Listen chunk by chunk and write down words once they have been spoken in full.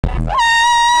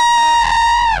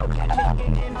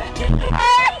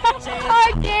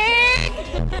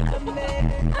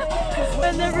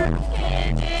when the roof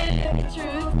caved in, the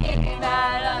truth came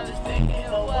out, I was thinking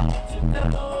of what to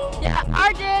do. Yeah,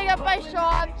 our dig up by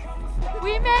shops.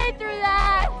 We made through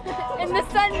that in the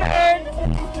Sunbird,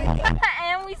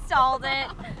 and we stalled it,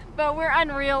 but we're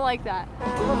unreal like that.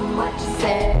 What you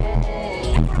say?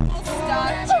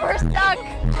 We're stuck.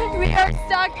 We are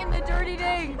stuck in the dirty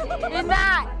dig. In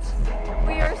that,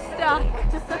 we are stuck.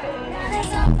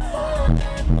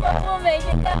 But we'll make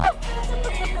it now.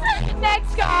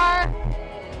 Next car.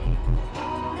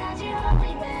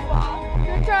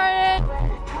 We're trying,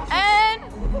 and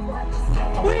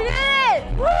we did it!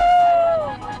 Woo!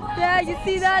 Yeah, you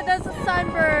see that? That's a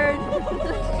Sunbird.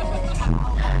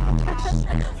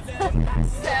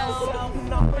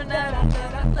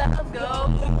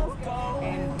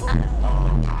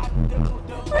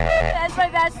 That's my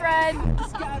best friend.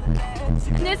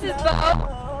 And this is Bo.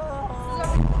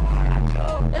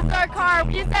 This is our car.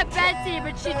 We used to have Betsy,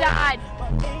 but she died.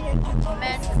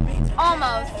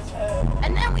 Almost.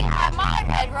 And then we have my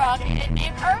red rocket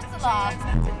named Ursula.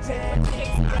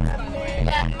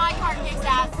 Yeah, my car kicks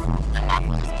ass. The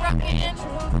muffler's broken.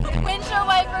 The windshield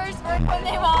wipers work when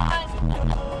they want.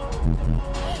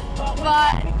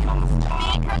 But me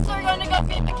and Crystal are going to go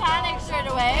feed mechanics straight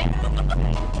away.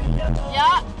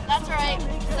 Yeah, that's right.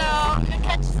 So we'll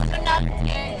catch us in another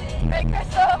day. Right,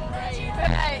 Crystal?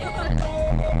 Right.